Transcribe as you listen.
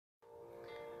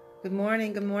Good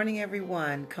morning,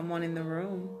 everyone. Come on in the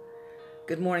room.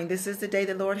 Good morning. This is the day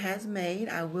the Lord has made.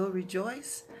 I will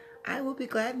rejoice. I will be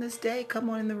glad in this day. Come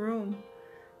on in the room.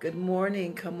 Good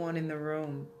morning. Come on in the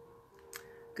room.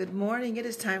 Good morning. It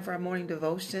is time for our morning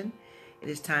devotion. It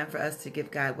is time for us to give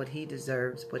God what He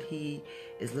deserves, what He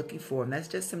is looking for. And that's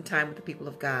just some time with the people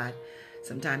of God,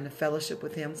 some time to fellowship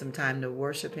with Him, some time to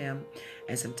worship Him,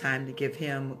 and some time to give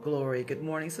Him glory. Good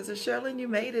morning, Sister Shirley. You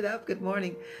made it up. Good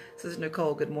morning, Sister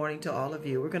Nicole. Good morning to all of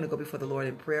you. We're going to go before the Lord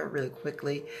in prayer really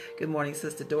quickly. Good morning,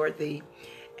 Sister Dorothy.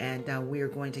 And we are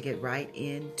going to get right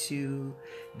into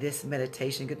this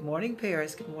meditation. Good morning,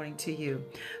 Paris. Good morning to you.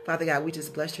 Father God, we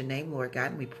just bless your name, Lord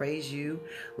God, and we praise you,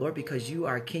 Lord, because you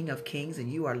are King of kings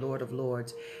and you are Lord of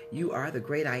lords. You are the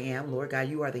great I am, Lord God.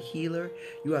 You are the healer.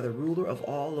 You are the ruler of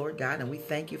all, Lord God, and we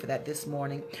thank you for that this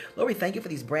morning. Lord, we thank you for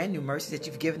these brand new mercies that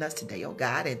you've given us today, oh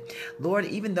God. And Lord,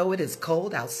 even though it is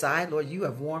cold outside, Lord, you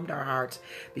have warmed our hearts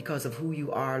because of who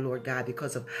you are, Lord God,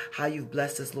 because of how you've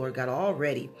blessed us, Lord God,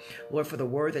 already. Lord, for the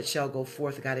word that shall go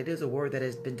forth, God, it is a word that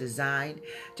has been designed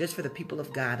just for the people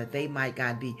of God, that they might,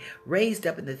 God, be raised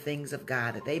up in the things of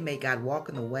God, that they may, God, walk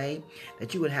in the way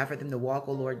that you would have for them to walk,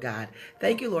 oh Lord God.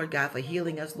 Thank you, Lord God, for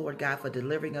healing us, Lord God, for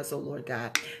delivering us, oh Lord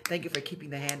God. Thank you for keeping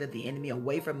the hand of the enemy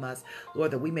away from us,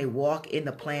 Lord, that we may walk in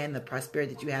the plan, the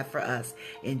prosperity that you have for us.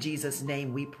 In Jesus'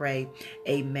 name we pray.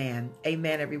 Amen.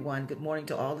 Amen, everyone. Good morning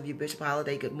to all of you. Bishop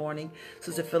Holiday, good morning.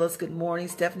 Sister Phyllis, good morning.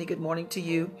 Stephanie, good morning to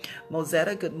you.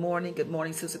 Mozetta, good morning. Good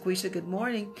morning, Sister Quisha, good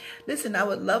morning. Listen, I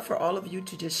would love for all of you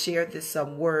to just share this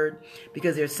word,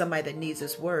 because there's somebody that needs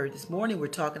this word. This morning we're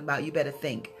talking about you better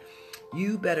think.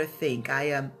 You better think.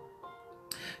 I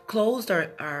closed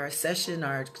our session,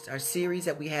 our series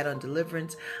that we had on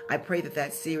deliverance. I pray that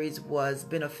that series was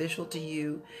beneficial to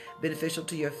you, beneficial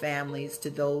to your families, to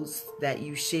those that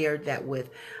you shared that with.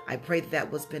 I pray that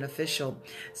that was beneficial.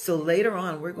 So later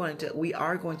on, we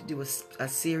are going to do a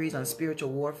series on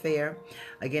spiritual warfare.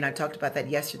 Again, I talked about that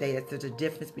yesterday, that there's a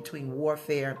difference between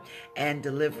warfare and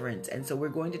deliverance. And so we're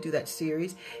going to do that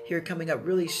series here coming up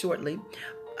really shortly.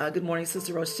 Good morning,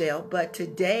 Sister Rochelle. But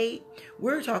today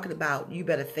we're talking about You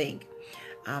Better Think.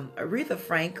 Aretha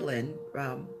Franklin,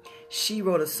 she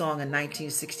wrote a song in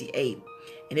 1968,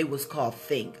 and it was called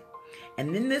Think.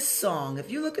 And in this song,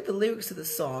 if you look at the lyrics of the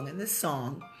song, in this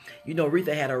song, you know,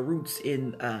 Aretha had her roots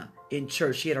in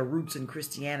church. She had her roots in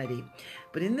Christianity.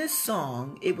 But in this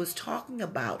song, it was talking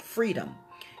about freedom.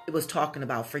 It was talking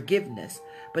about forgiveness.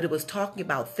 But it was talking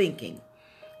about thinking.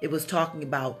 It was talking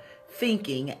about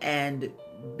thinking and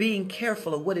being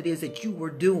careful of what it is that you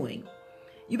were doing.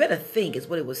 You better think is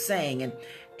what it was saying.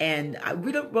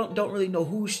 We don't really know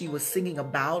who she was singing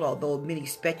about, although many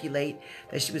speculate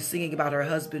that she was singing about her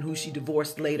husband, who she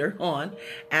divorced later on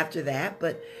after that.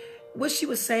 But what she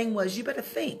was saying was, you better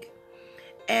think.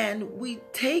 And we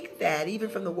take that even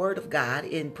from the word of God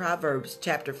in Proverbs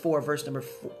chapter 4, verse number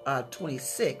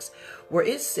 26, where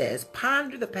it says,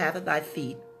 ponder the path of thy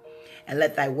feet, and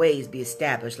let thy ways be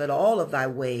established. Let all of thy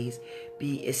ways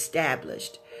be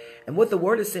established. And what the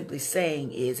word is simply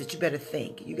saying is that you better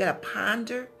think. You got to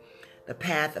ponder the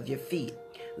path of your feet.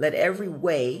 Let every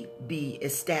way be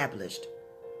established.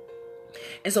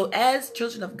 And so as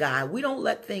children of God, we don't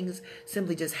let things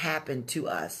simply just happen to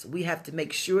us. We have to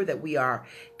make sure that we are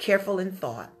careful in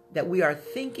thought, that we are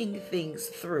thinking things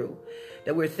through,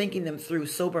 that we're thinking them through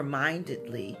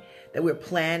sober-mindedly, that we're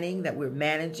planning, that we're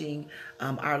managing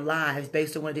our lives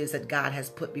based on what it is that God has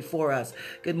put before us.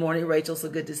 Good morning, Rachel. So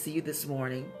good to see you this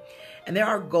morning. And there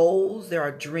are goals, there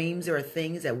are dreams, there are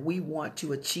things that we want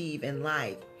to achieve in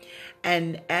life.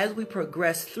 And as we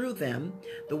progress through them,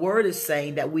 the word is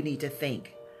saying that we need to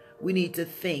think. We need to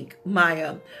think.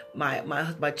 My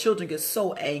children get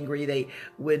so angry.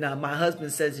 When my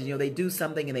husband says, they do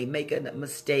something and they make a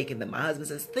mistake, and then my husband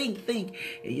says, think.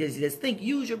 He says, think,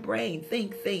 use your brain,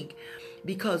 think.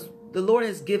 Because the Lord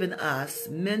has given us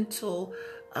mental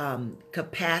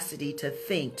capacity to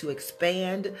think, to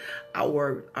expand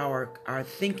our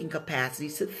thinking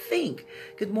capacities to think.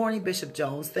 Good morning, Bishop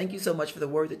Jones. Thank you so much for the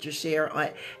word that you share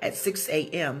at 6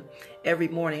 a.m. every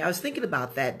morning. I was thinking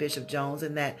about that, Bishop Jones,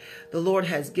 and that the Lord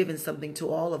has given something to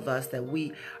all of us that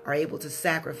we are able to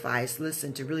sacrifice,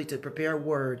 listen to, really to prepare a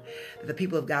word that the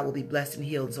people of God will be blessed and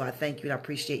healed. So I thank you and I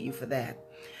appreciate you for that.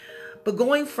 But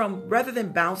rather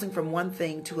than bouncing from one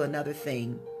thing to another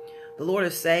thing, the Lord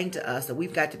is saying to us that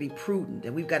we've got to be prudent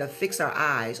and we've got to fix our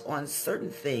eyes on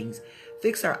certain things,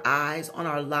 fix our eyes on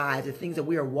our lives, the things that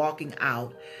we are walking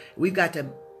out. We've got to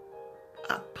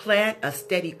plant a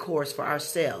steady course for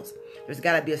ourselves. There's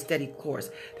got to be a steady course.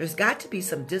 There's got to be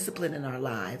some discipline in our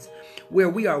lives where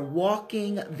we are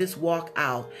walking this walk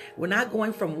out. We're not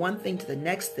going from one thing to the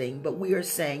next thing, but we are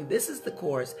saying, this is the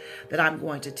course that I'm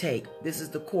going to take. This is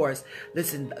the course,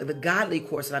 listen, the godly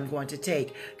course that I'm going to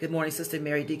take. Good morning, Sister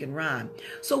Mary Deacon Ron.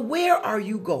 So where are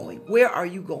you going? Where are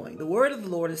you going? The word of the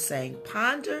Lord is saying,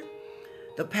 ponder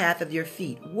the path of your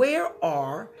feet. Where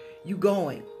are you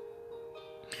going?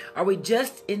 Are we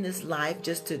just in this life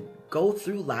just to go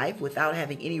through life without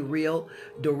having any real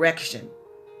direction?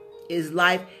 Is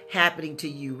life happening to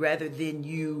you rather than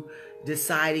you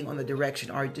deciding on the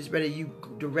direction, or just rather you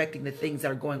directing the things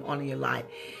that are going on in your life?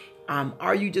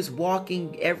 Are you just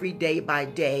walking every day by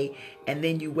day, and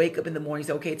then you wake up in the morning and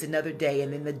say, okay, it's another day,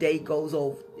 and then the day goes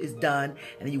over, is done,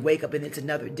 and then you wake up and it's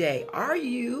another day? Are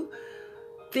you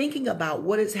thinking about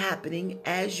what is happening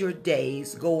as your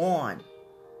days go on?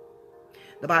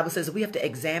 The Bible says that we have to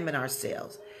examine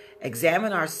ourselves.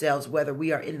 Examine ourselves whether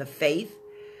we are in the faith.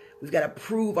 We've got to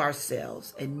prove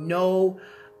ourselves and know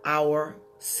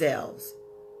ourselves.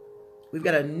 We've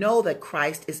got to know that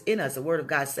Christ is in us. The Word of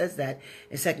God says that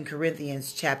in 2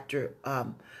 Corinthians chapter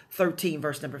 13,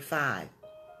 verse number 5.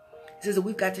 It says that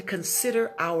we've got to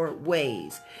consider our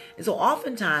ways. And so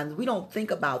oftentimes we don't think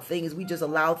about things. We just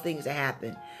allow things to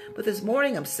happen. But this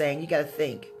morning I'm saying you got to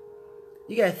think.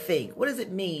 You got to think. What does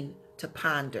it mean to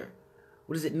ponder?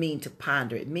 What does it mean to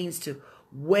ponder? It means to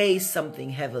weigh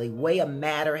something heavily, weigh a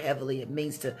matter heavily. It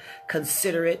means to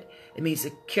consider it. It means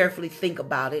to carefully think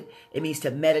about it. It means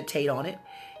to meditate on it.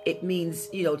 It means,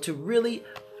 to really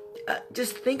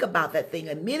just think about that thing.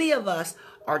 And many of us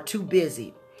are too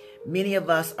busy. Many of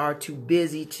us are too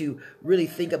busy to really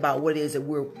think about what it is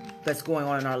that's going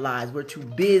on in our lives. We're too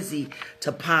busy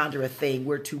to ponder a thing.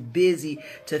 We're too busy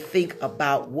to think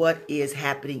about what is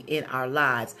happening in our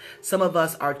lives. Some of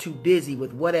us are too busy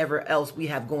with whatever else we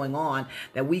have going on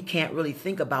that we can't really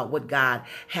think about what God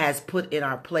has put in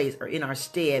our place or in our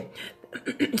stead,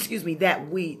 that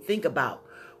we think about.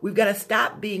 We've got to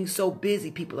stop being so busy,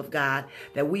 people of God,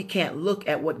 that we can't look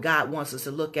at what God wants us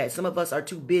to look at. Some of us are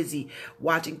too busy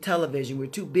watching television. We're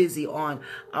too busy on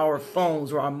our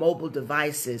phones or our mobile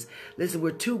devices. Listen, we're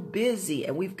too busy,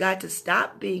 and we've got to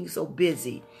stop being so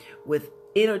busy with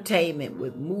entertainment,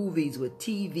 with movies, with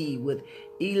TV, with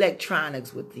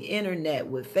electronics, with the internet,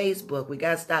 with Facebook. We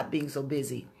got to stop being so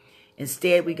busy.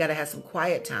 Instead, we got to have some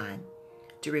quiet time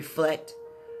to reflect,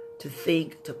 to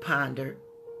think, to ponder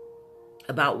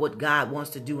about what God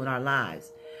wants to do in our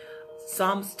lives.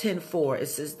 Psalms 10:4, it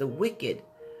says, the wicked,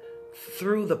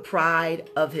 through the pride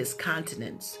of his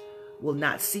countenance, will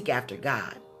not seek after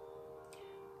God.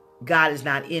 God is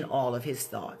not in all of his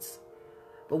thoughts.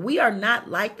 But we are not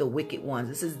like the wicked ones.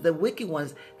 It says the wicked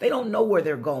ones, they don't know where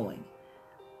they're going.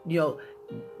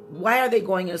 Why are they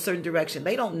going in a certain direction?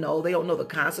 They don't know. They don't know the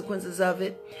consequences of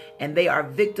it. And they are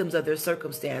victims of their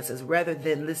circumstances rather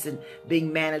than,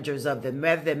 being managers of them.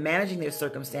 Rather than managing their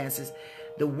circumstances,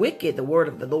 the wicked, the word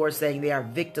of the Lord saying they are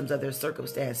victims of their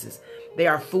circumstances. They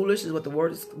are foolish is what the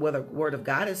word of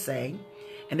God is saying.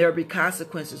 And there will be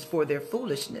consequences for their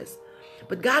foolishness.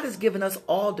 But God has given us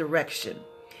all direction.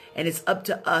 And it's up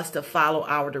to us to follow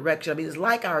our direction. It's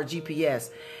like our GPS.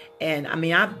 And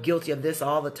I'm guilty of this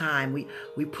all the time.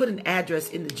 We put an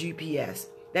address in the GPS.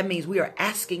 That means we are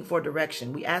asking for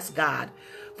direction. We ask God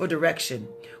for direction.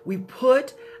 We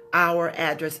put our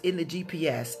address in the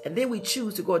GPS, and then we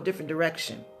choose to go a different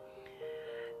direction.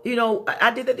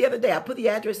 I did that the other day. I put the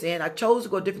address in. I chose to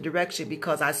go a different direction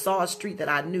because I saw a street that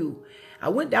I knew. I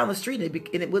went down the street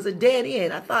and it was a dead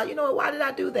end. I thought, why did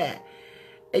I do that?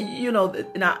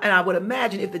 And I would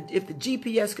imagine if the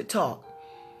GPS could talk,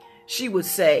 she would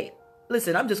say,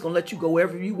 listen, I'm just going to let you go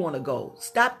wherever you want to go.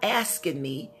 Stop asking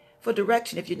me for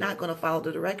direction if you're not going to follow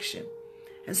the direction.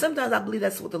 And sometimes I believe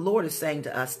that's what the Lord is saying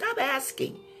to us. Stop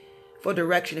asking for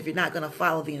direction if you're not going to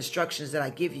follow the instructions that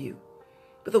I give you.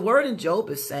 But the word in Job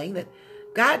is saying that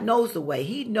God knows the way.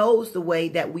 He knows the way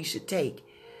that we should take.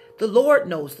 The Lord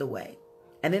knows the way.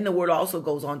 And then the word also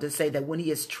goes on to say that when he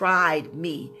has tried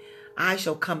me, I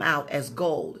shall come out as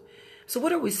gold. So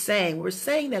what are we saying? We're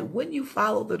saying that when you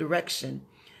follow the direction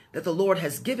that the Lord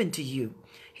has given to you,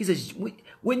 he says,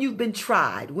 when you've been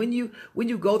tried, when you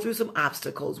go through some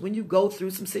obstacles, when you go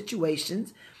through some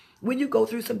situations, when you go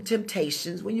through some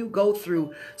temptations, when you go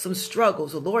through some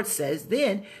struggles, the Lord says,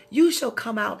 then you shall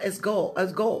come out as gold.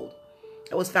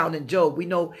 That was found in Job. We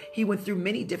know he went through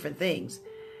many different things.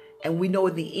 And we know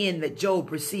in the end that Job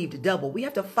received double. We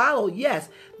have to follow, yes,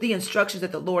 the instructions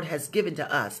that the Lord has given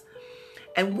to us.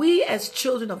 And we as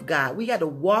children of God, we got to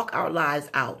walk our lives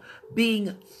out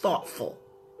being thoughtful.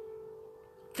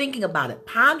 Thinking about it,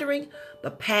 pondering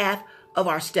the path of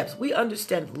our steps. We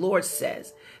understand the Lord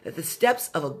says that the steps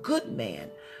of a good man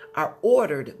are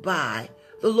ordered by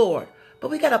the Lord. But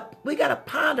we gotta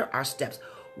ponder our steps.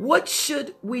 What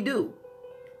should we do?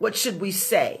 What should we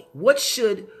say? What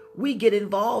should we get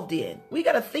involved in? We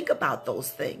got to think about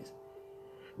those things.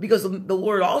 Because the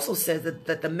word also says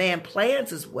that the man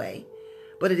plans his way,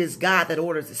 but it is God that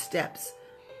orders his steps.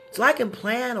 So I can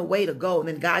plan a way to go, and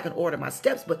then God can order my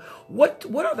steps. But what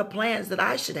are the plans that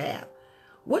I should have?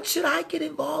 What should I get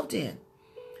involved in?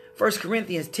 1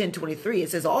 Corinthians 10:23, it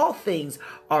says, all things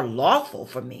are lawful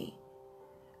for me,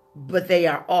 but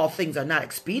all things are not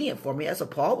expedient for me. That's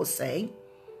what Paul was saying.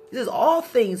 He says, all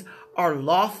things are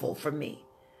lawful for me,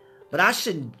 but I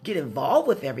shouldn't get involved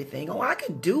with everything. Oh, I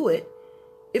can do it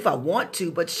if I want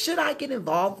to, but should I get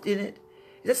involved in it?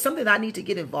 Is that something I need to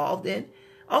get involved in?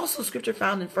 Also, scripture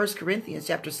found in 1 Corinthians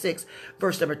chapter 6,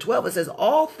 verse number 12, it says,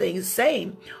 all things,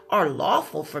 same, are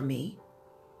lawful for me,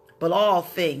 but all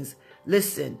things,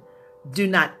 listen, do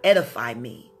not edify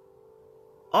me.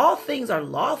 All things are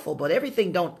lawful, but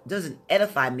everything doesn't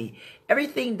edify me.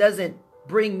 Everything doesn't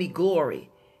bring me glory.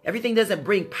 Everything doesn't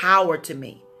bring power to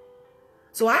me.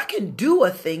 So I can do a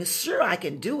thing. Sure, I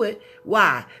can do it.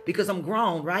 Why? Because I'm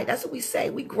grown, right? That's what we say.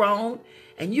 We grown,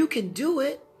 and you can do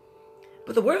it.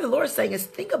 But the word of the Lord is saying is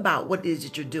think about what it is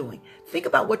that you're doing. Think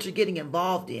about what you're getting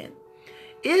involved in.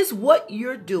 Is what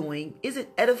you're doing, is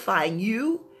it edifying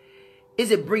you? Is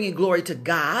it bringing glory to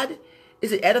God?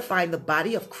 Is it edifying the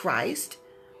body of Christ?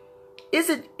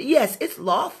 Yes, it's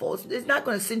lawful. It's not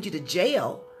going to send you to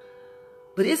jail.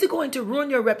 But is it going to ruin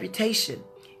your reputation?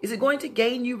 Is it going to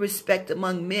gain you respect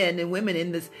among men and women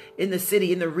in the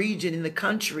city, in the region, in the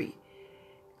country?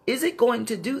 Is it going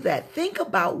to do that? Think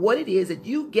about what it is that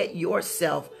you get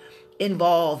yourself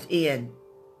involved in.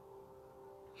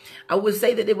 I would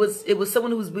say that it was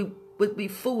someone who would be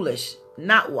foolish,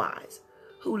 not wise,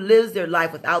 who lives their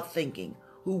life without thinking,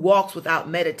 who walks without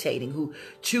meditating, who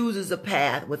chooses a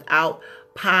path without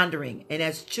pondering. And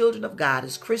as children of God,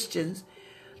 as Christians,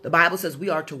 the Bible says we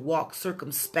are to walk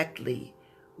circumspectly.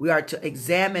 We are to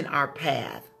examine our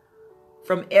path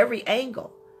from every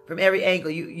angle. From every angle.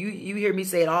 You hear me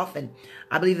say it often.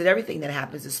 I believe that everything that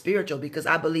happens is spiritual because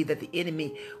I believe that the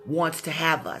enemy wants to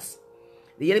have us.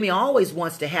 The enemy always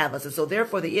wants to have us. And so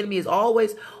therefore the enemy is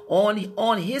always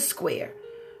on his square,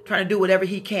 trying to do whatever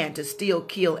he can to steal,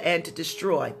 kill, and to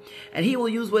destroy. And he will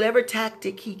use whatever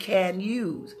tactic he can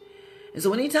use. And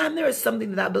so anytime there is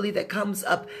something that I believe that comes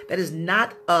up that is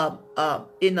not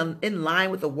in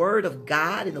line with the word of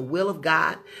God and the will of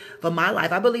God for my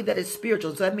life, I believe that it's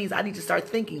spiritual. So that means I need to start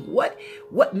thinking, what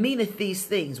meaneth these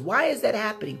things? Why is that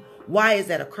happening? Why is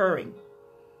that occurring?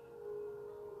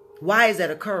 Why is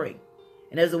that occurring?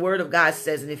 And as the word of God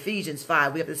says in Ephesians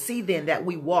 5, we have to see then that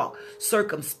we walk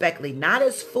circumspectly, not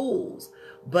as fools,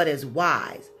 but as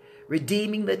wise,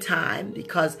 redeeming the time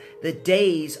because the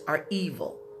days are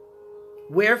evil.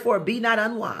 Wherefore be not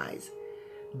unwise,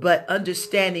 but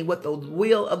understanding what the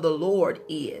will of the Lord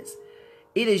is.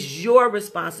 It is your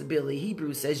responsibility,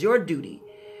 Hebrews says, your duty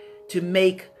to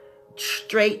make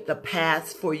straight the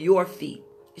paths for your feet.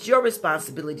 It's your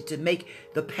responsibility to make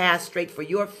the path straight for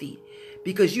your feet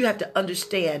because you have to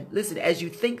understand, listen, as you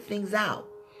think things out,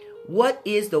 what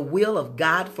is the will of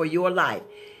God for your life?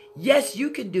 Yes, you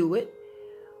can do it,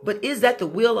 but is that the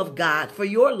will of God for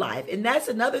your life? And that's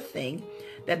another thing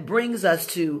that brings us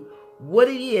to what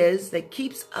it is that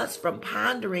keeps us from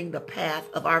pondering the path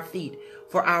of our feet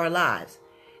for our lives,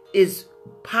 is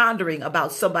pondering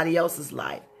about somebody else's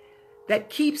life. That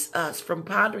keeps us from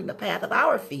pondering the path of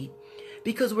our feet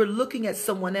because we're looking at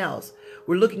someone else.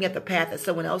 We're looking at the path that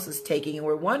someone else is taking, and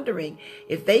we're wondering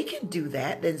if they can do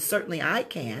that, then certainly I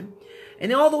can.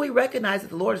 And although we recognize that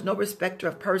the Lord is no respecter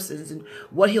of persons and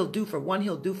what he'll do for one,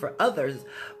 he'll do for others,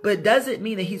 but it doesn't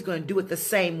mean that he's going to do it the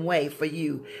same way for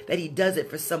you that he does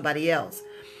it for somebody else.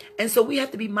 And so we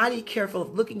have to be mighty careful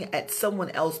of looking at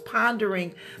someone else,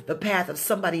 pondering the path of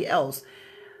somebody else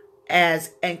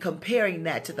and comparing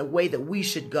that to the way that we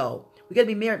should go. We got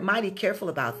to be mighty careful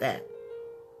about that.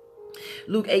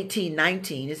 Luke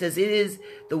 18:19, it says, it is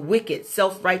the wicked,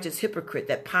 self-righteous hypocrite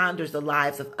that ponders the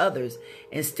lives of others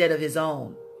instead of his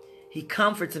own. He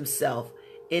comforts himself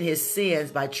in his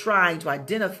sins by trying to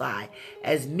identify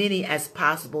as many as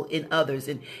possible in others.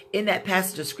 And in that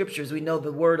passage of scriptures, we know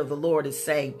the word of the Lord is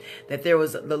saying that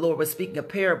the Lord was speaking a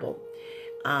parable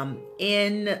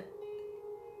in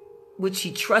which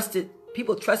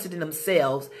people trusted in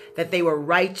themselves that they were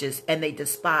righteous and they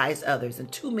despised others. And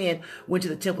two men went to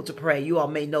the temple to pray. You all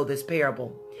may know this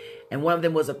parable. And one of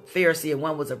them was a Pharisee and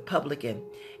one was a publican.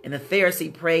 And the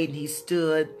Pharisee prayed and he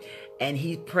stood And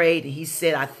he prayed and he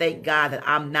said, I thank God that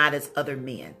I'm not as other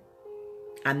men.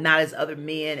 I'm not as other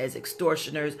men, as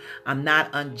extortioners. I'm not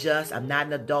unjust. I'm not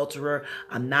an adulterer.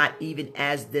 I'm not even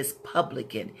as this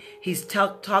publican. He's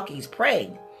talking, he's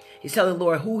praying. He's telling the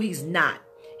Lord who he's not.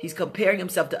 He's comparing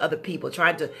himself to other people,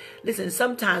 trying to, listen,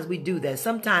 sometimes we do that.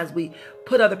 Sometimes we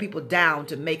put other people down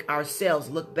to make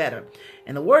ourselves look better.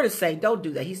 And the word is saying, don't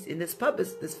do that. He's in this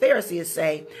Pharisee is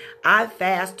saying, I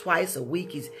fast twice a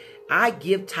week. I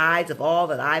give tithes of all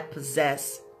that I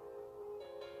possess.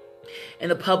 And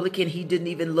the publican, he didn't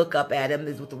even look up at him.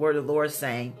 This is what the word of the Lord is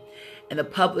saying. And the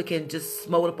publican just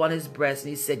smote upon his breast and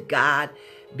he said, God,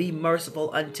 be merciful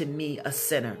unto me, a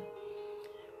sinner.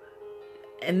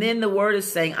 And then the word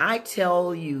is saying, I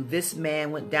tell you, this man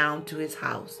went down to his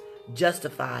house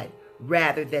justified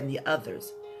rather than the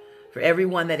others. For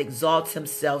everyone that exalts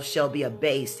himself shall be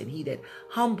abased, and he that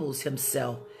humbles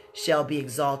himself shall be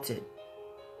exalted.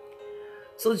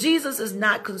 So Jesus is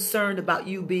not concerned about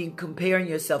you comparing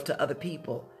yourself to other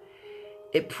people.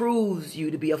 It proves you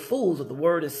to be a fool, is what the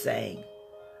word is saying.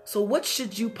 So what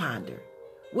should you ponder?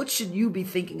 What should you be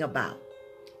thinking about?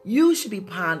 You should be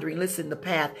pondering, listen, the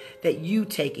path that you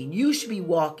taking. You should be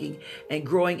walking and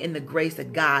growing in the grace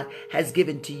that God has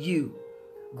given to you.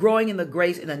 Growing in the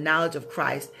grace and the knowledge of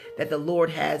Christ that the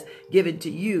Lord has given to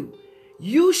you.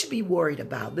 You should be worried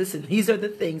about. Listen, these are the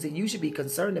things that you should be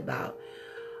concerned about.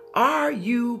 Are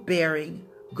you bearing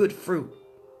good fruit?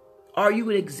 Are you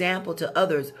an example to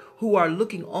others who are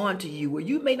looking on to you where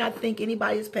you may not think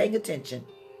anybody is paying attention?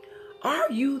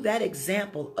 Are you that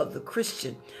example of the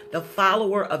Christian, the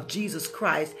follower of Jesus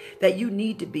Christ that you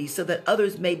need to be so that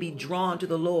others may be drawn to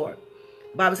the Lord?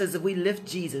 The Bible says if we lift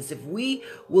Jesus, if we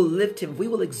will lift him, if we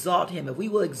will exalt him, if we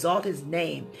will exalt his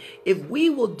name, if we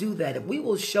will do that, if we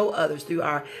will show others through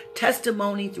our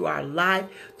testimony, through our life,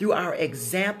 through our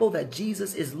example that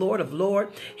Jesus is Lord of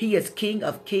Lords, he is King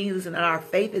of Kings, and our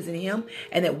faith is in him,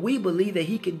 and that we believe that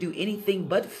he can do anything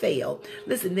but fail,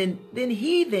 listen, then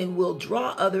he will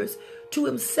draw others to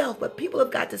himself. But people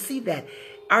have got to see that.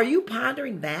 Are you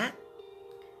pondering that?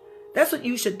 That's what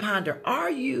you should ponder. Are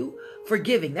you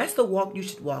forgiving? That's the walk you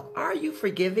should walk. Are you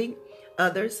forgiving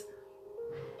others?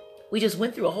 We just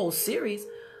went through a whole series,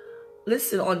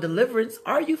 listen, on deliverance.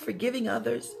 Are you forgiving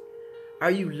others?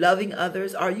 Are you loving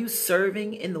others? Are you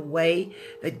serving in the way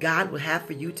that God would have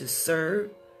for you to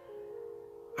serve?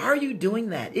 Are you doing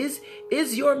that? Is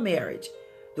your marriage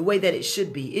the way that it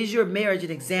should be? Is your marriage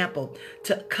an example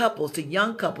to couples, to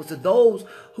young couples, to those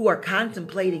who are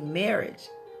contemplating marriage?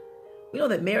 We know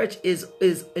that marriage is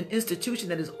an institution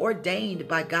that is ordained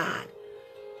by God.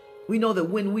 We know that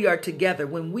when we are together,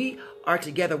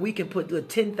 we can put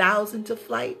 10,000 to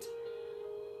flight.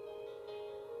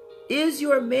 Is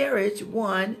your marriage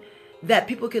one that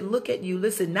people can look at you,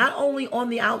 listen, not only on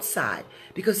the outside,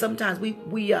 because sometimes we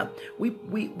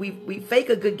fake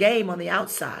a good game on the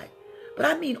outside, but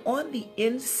I mean on the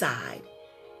inside.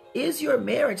 Is your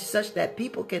marriage such that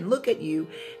people can look at you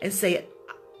and say,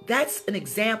 that's an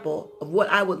example of what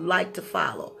I would like to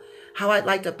follow, how I'd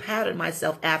like to pattern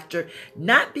myself after,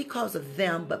 not because of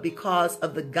them, but because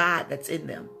of the God that's in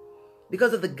them,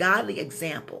 because of the godly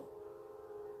example.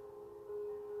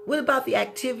 What about the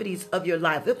activities of your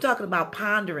life? They're talking about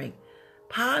pondering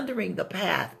the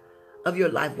path of your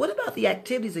life. What about the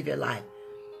activities of your life?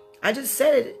 I just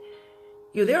said it.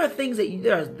 There are things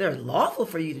that they're lawful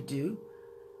for you to do,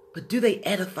 but do they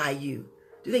edify you?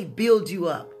 Do they build you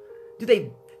up? Do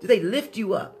they lift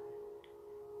you up?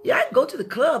 Yeah, I can go to the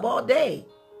club all day.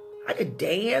 I can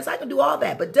dance. I can do all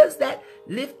that. But does that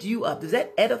lift you up? Does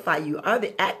that edify you? Are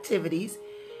the activities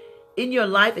in your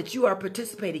life that you are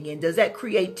participating in, does that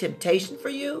create temptation for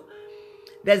you?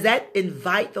 Does that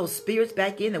invite those spirits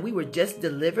back in that we were just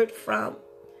delivered from?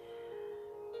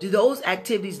 Do those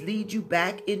activities lead you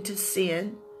back into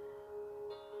sin?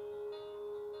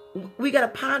 We got to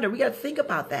ponder. We got to think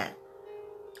about that.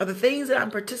 Are the things that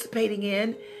I'm participating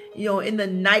in the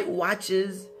night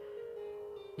watches,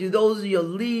 do those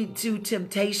lead to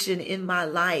temptation in my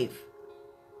life?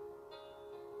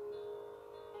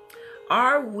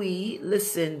 Are we,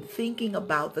 thinking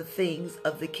about the things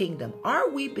of the kingdom? Are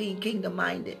we being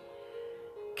kingdom-minded?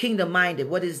 Kingdom-minded,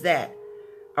 what is that?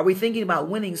 Are we thinking about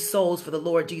winning souls for the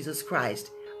Lord Jesus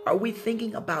Christ? Are we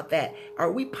thinking about that?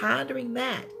 Are we pondering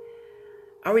that?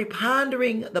 Are we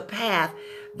pondering the path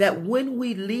that when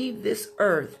we leave this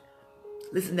earth,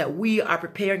 that we are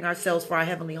preparing ourselves for our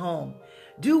heavenly home?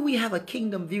 Do we have a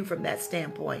kingdom view from that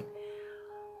standpoint?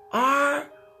 Are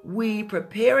we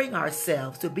preparing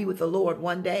ourselves to be with the Lord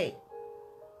one day?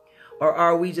 Or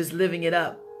are we just living it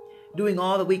up, doing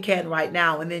all that we can right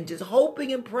now, and then just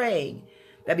hoping and praying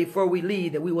that before we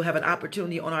leave, that we will have an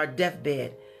opportunity on our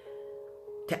deathbed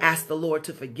to ask the Lord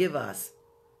to forgive us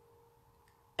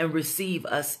and receive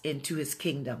us into his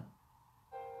kingdom.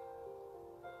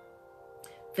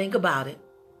 Think about it.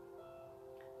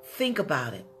 Think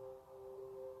about it.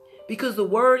 Because the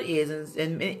word is,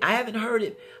 and I haven't heard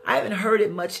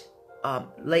it much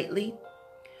lately,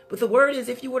 but the word is,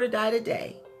 if you were to die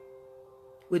today,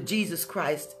 would Jesus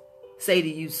Christ say to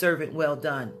you, servant, well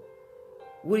done?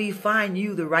 Would he find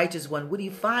you the righteous one? Would he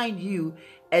find you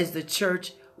as the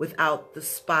church without the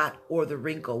spot or the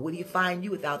wrinkle? Would he find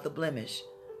you without the blemish?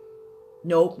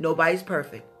 Nope, nobody's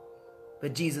perfect.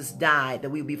 But Jesus died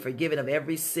that we would be forgiven of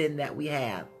every sin that we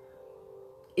have.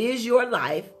 Is your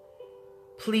life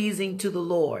pleasing to the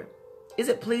Lord? Is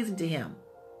it pleasing to him?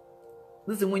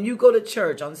 Listen, when you go to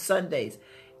church on Sundays,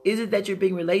 is it that you're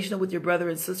being relational with your brother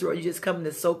and sister, or are you just coming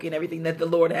to soak in everything that the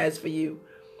Lord has for you?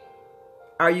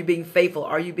 Are you being faithful?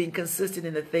 Are you being consistent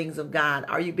in the things of God?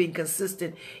 Are you being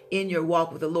consistent in your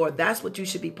walk with the Lord? That's what you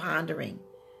should be pondering.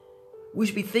 We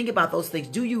should be thinking about those things.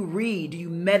 Do you read? Do you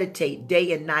meditate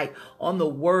day and night on the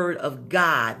word of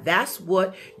God? That's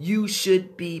what you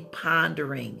should be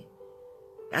pondering.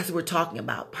 That's what we're talking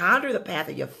about. Ponder the path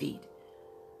of your feet.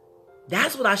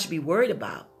 That's what I should be worried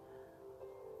about.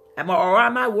 Am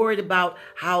I worried about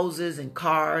houses and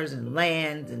cars and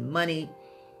land and money?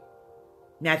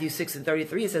 Matthew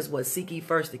 6:33, it says, "Well, seek ye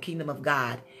first the kingdom of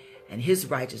God and his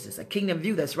righteousness." A kingdom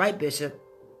view, that's right, Bishop.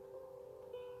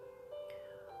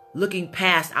 Looking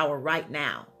past our right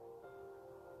now.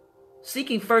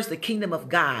 Seeking first the kingdom of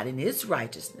God and his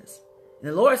righteousness. And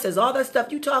the Lord says, all that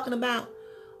stuff you talking about,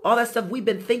 all that stuff we've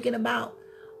been thinking about,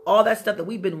 all that stuff that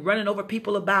we've been running over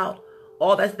people about,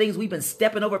 all that things we've been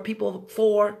stepping over people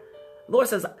for, the Lord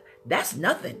says, that's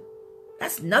nothing.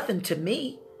 That's nothing to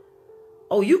me.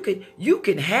 Oh, you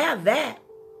can have that.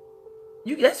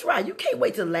 That's right. You can't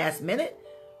wait till the last minute.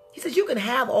 He says you can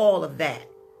have all of that.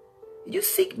 You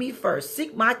seek me first.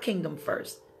 Seek my kingdom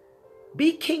first.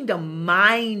 Be kingdom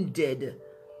minded.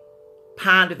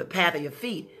 Ponder the path of your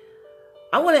feet.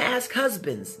 I want to ask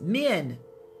husbands, men,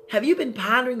 have you been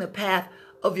pondering the path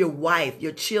of your wife,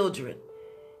 your children?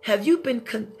 Have you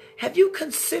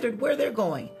considered where they're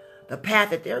going, the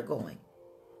path that they're going?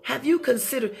 Have you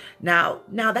considered, now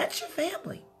that's your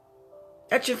family.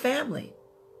 That's your family.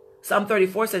 Psalm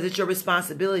 34 says it's your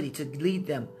responsibility to lead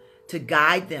them, to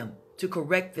guide them, to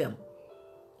correct them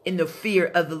in the fear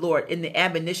of the Lord, in the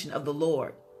admonition of the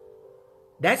Lord.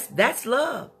 That's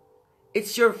love.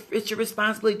 It's your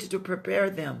responsibility to prepare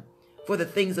them for the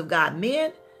things of God.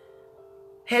 Men,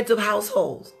 heads of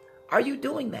households, are you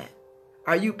doing that?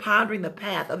 Are you pondering the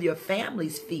path of your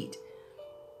family's feet?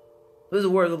 This is the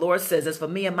word of the Lord says, as for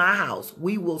me and my house,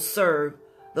 we will serve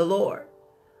the Lord.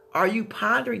 Are you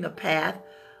pondering the path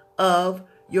of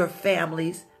your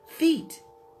family's feet?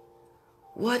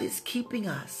 What is keeping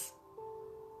us?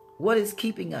 What is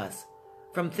keeping us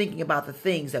from thinking about the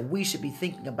things that we should be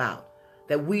thinking about,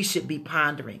 that we should be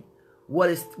pondering? What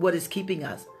is keeping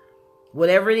us?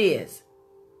 Whatever it is,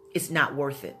 it's not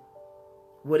worth it.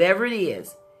 Whatever it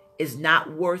is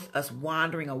not worth us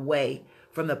wandering away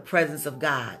from the presence of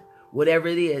God. Whatever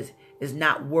it is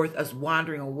not worth us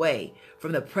wandering away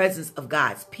from the presence of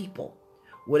God's people.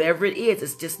 Whatever it is,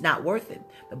 it's just not worth it.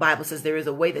 The Bible says there is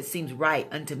a way that seems right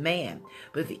unto man,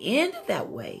 but at the end of that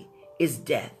way is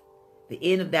death. The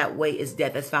end of that way is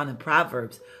death. That's found in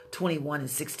Proverbs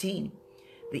 21:16.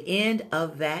 The end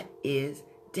of that is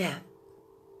death.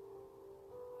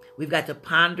 We've got to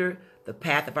ponder the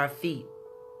path of our feet.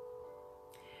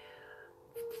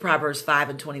 Proverbs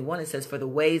 5:21, it says, for the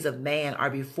ways of man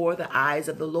are before the eyes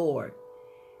of the Lord,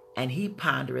 and he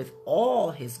pondereth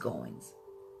all his goings.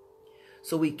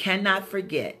 So we cannot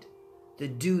forget the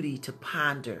duty to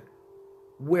ponder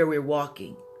where we're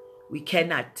walking. We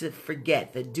cannot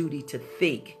forget the duty to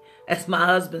think. As my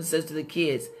husband says to the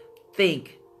kids,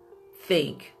 think,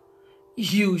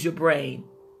 use your brain.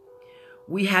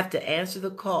 We have to answer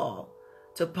the call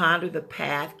to ponder the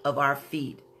path of our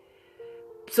feet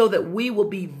so that we will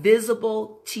be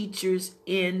visible teachers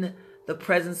in the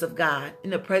presence of God, in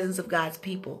the presence of God's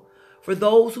people. For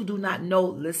those who do not know,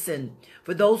 listen,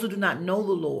 for those who do not know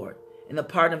the Lord and the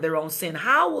pardon of their own sin,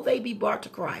 how will they be brought to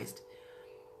Christ?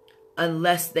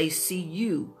 Unless they see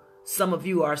you, some of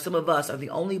us are the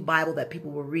only Bible that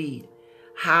people will read.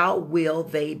 How will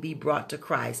they be brought to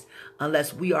Christ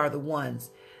unless we are the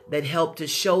ones that help to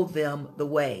show them the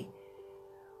way?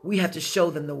 We have to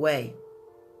show them the way.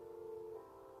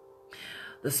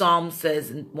 The Psalm says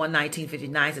in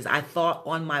 119:59 says, I thought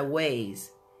on my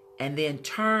ways and then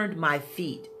turned my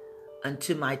feet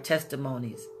unto my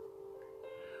testimonies.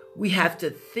 We have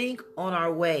to think on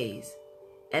our ways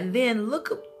And then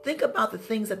think about the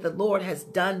things that the Lord has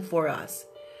done for us.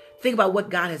 Think about what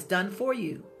God has done for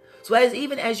you. So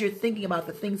even as you're thinking about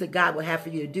the things that God would have for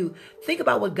you to do, think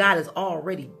about what God has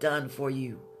already done for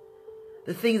you.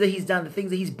 The things that he's done, the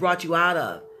things that he's brought you out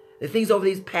of, the things over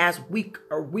these past week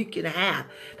or week and a half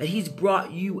that he's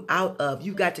brought you out of.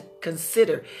 You've got to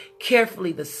consider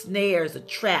carefully the snares, the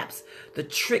traps, the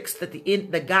tricks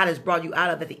that God has brought you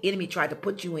out of, that the enemy tried to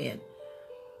put you in.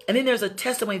 And then there's a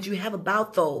testimony that you have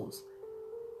about those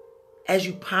as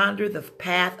you ponder the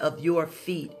path of your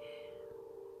feet.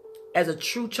 As a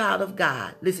true child of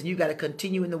God, listen, you got to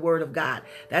continue in the word of God.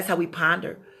 That's how we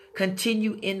ponder.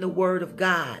 Continue in the word of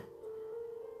God.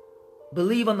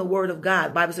 Believe on the word of God.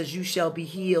 The Bible says you shall be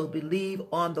healed. Believe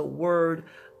on the word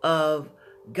of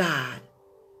God.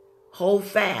 Hold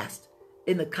fast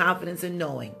in the confidence and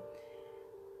knowing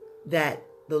that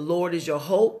the Lord is your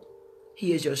hope.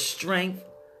 He is your strength.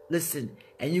 Listen,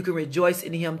 and you can rejoice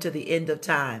in him to the end of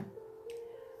time.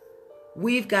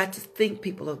 We've got to think,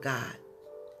 people of God,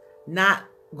 not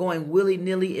going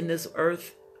willy-nilly in this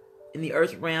earth, in the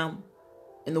earth realm,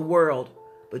 in the world,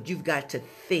 but you've got to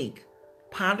think.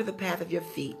 Ponder the path of your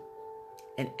feet.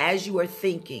 And as you are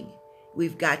thinking,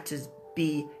 we've got to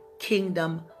be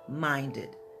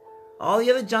kingdom-minded. All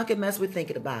the other junk and mess we're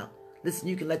thinking about, listen,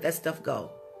 you can let that stuff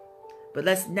go. But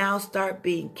let's now start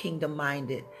being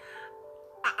kingdom-minded.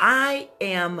 I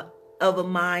am of a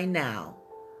mind now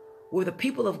where the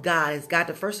people of God has got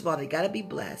to, first of all, they got to be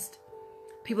blessed.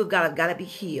 People of God have got to be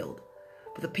healed.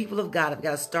 But the people of God have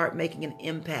got to start making an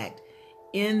impact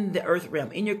in the earth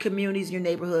realm, in your communities, in your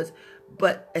neighborhoods,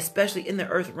 but especially in the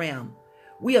earth realm.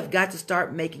 We have got to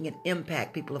start making an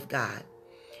impact, people of God.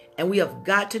 And we have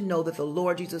got to know that the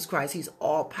Lord Jesus Christ, he's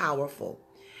all powerful.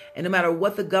 And no matter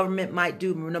what the government might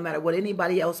do, no matter what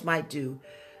anybody else might do,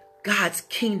 God's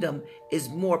kingdom is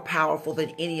more powerful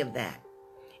than any of that.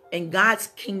 And God's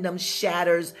kingdom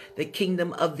shatters the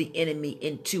kingdom of the enemy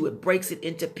in two. It breaks it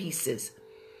into pieces.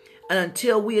 And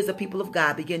until we as a people of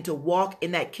God begin to walk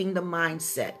in that kingdom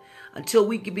mindset, until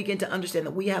we begin to understand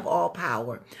that we have all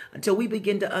power, until we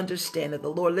begin to understand that the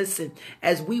Lord, listen,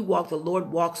 as we walk, the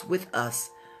Lord walks with us.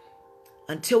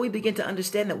 Until we begin to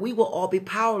understand that we will all be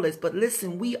powerless. But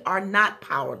listen, we are not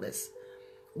powerless.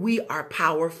 We are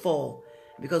powerful.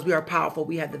 Because we are powerful,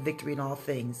 we have the victory in all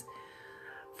things.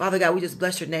 Father God, we just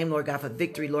bless your name, Lord God, for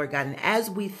victory, Lord God. And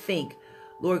as we think,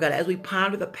 Lord God, as we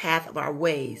ponder the path of our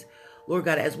ways, Lord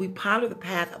God, as we ponder the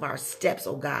path of our steps,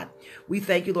 oh God, we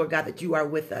thank you, Lord God, that you are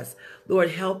with us. Lord,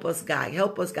 help us, God.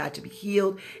 Help us, God, to be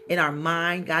healed in our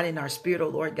mind, God, in our spirit, oh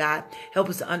Lord God. Help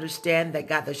us to understand that,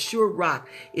 God, the sure rock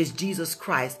is Jesus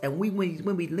Christ. And when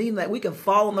we lean, that we can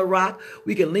fall on the rock,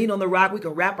 we can lean on the rock, we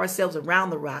can wrap ourselves around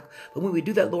the rock. But when we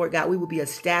do that, Lord God, we will be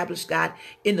established, God,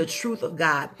 in the truth of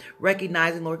God,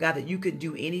 recognizing, Lord God, that you can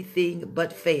do anything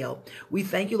but fail. We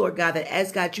thank you, Lord God, that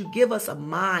as, God, you give us a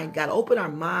mind, God, open our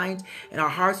minds and our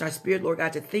hearts and our spirit, Lord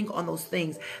God, to think on those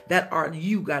things that are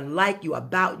you, God, like you,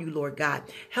 about you, Lord God.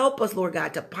 Help us, Lord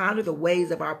God, to ponder the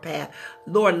ways of our path.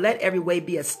 Lord, let every way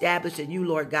be established in you,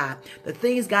 Lord God. The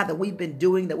things, God, that we've been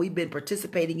doing, that we've been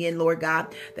participating in, Lord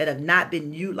God, that have not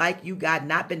been you, like you, God,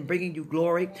 not been bringing you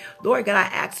glory. Lord God, I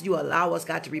ask you allow us,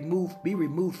 God, to be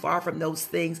removed far from those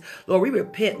things. Lord, we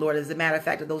repent, Lord, as a matter of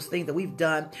fact, of those things that we've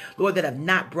done, Lord, that have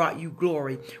not brought you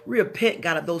glory. We repent,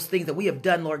 God, of those things that we have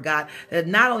done, Lord God, that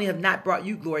not only have not brought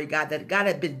you glory, God, that God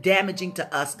have been damaging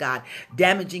to us, God,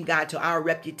 damaging, God, to our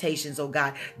reputations, oh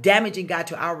God, damaging, God,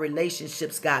 to our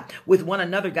relationships, God, with one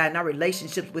another, God, and our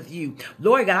relationships with you.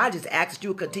 Lord God, I just ask that you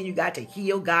will continue, God, to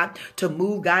heal, God, to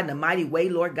move, God, in a mighty way,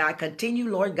 Lord God. Continue,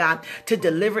 Lord God, to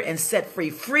deliver and set free.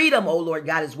 Freedom, oh Lord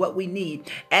God, is what we need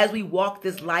as we walk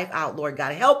this life out, Lord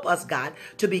God. Help us, God,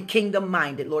 to be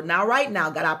kingdom-minded, Lord. Now, right now,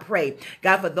 God, I pray,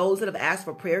 God, for those that have asked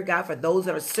for prayer, God, for those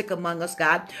that are sick among us,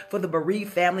 God, for the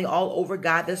bereaved family all over,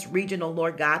 God, this region, oh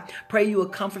Lord God. Pray you will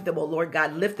comfort them, oh Lord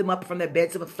God. Lift them up from their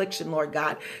beds of affliction, Lord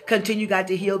God. Continue, God,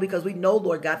 to heal, because we know,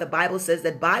 Lord God, the Bible says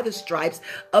that by the stripes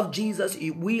of Jesus,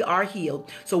 we are healed.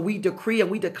 So we decree and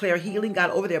we declare healing, God,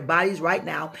 over their bodies right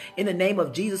now in the name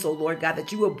of Jesus, oh Lord God,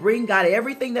 that you will bring, God,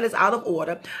 everything that is out of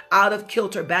order, out of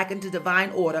kilter, back into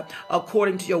divine order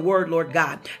according to your word, Lord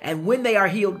God. And when they are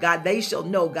healed, God, they shall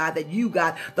know, God, that you,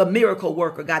 God, the miracle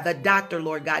worker, God, the doctor,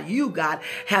 Lord God, you, God,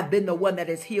 have been the one that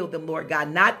has healed them, Lord God.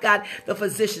 Not, God, the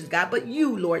physicians, God, but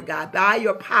you, Lord God, by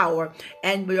your power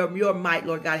and your might,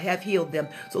 Lord God, have healed them.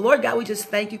 So, Lord God, we just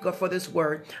thank you for this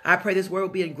word. I pray this word will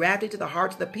be engrafted to the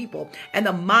hearts of the people and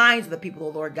the minds of the people, oh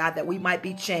Lord God, that we might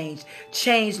be changed.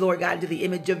 Changed, Lord God, into the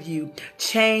image of you.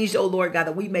 Changed, oh Lord God,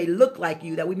 that we may look like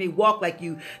you, that we may walk like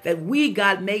you, that we,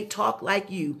 God, may talk like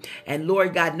you. And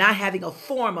Lord God, not having a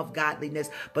form of godliness,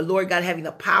 but Lord God, having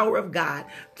the power of God.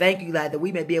 Thank you, God, that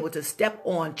we may be able to step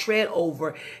on, tread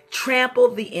over,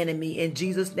 trample the enemy. In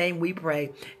Jesus' name we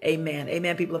pray. Amen.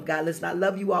 Amen, people of God. Listen, I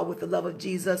love you all with the love of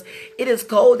Jesus. It is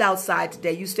cold outside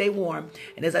today. You stay warm.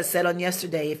 And as I said on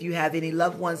yesterday, if you have any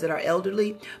loved ones that are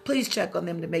elderly, please check on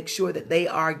them to make sure that they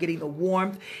are getting the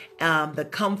warmth, the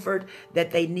comfort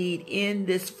that they need in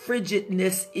this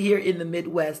frigidness here in the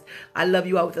Midwest. I love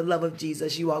you all with the love of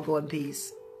Jesus. You all go in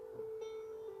peace.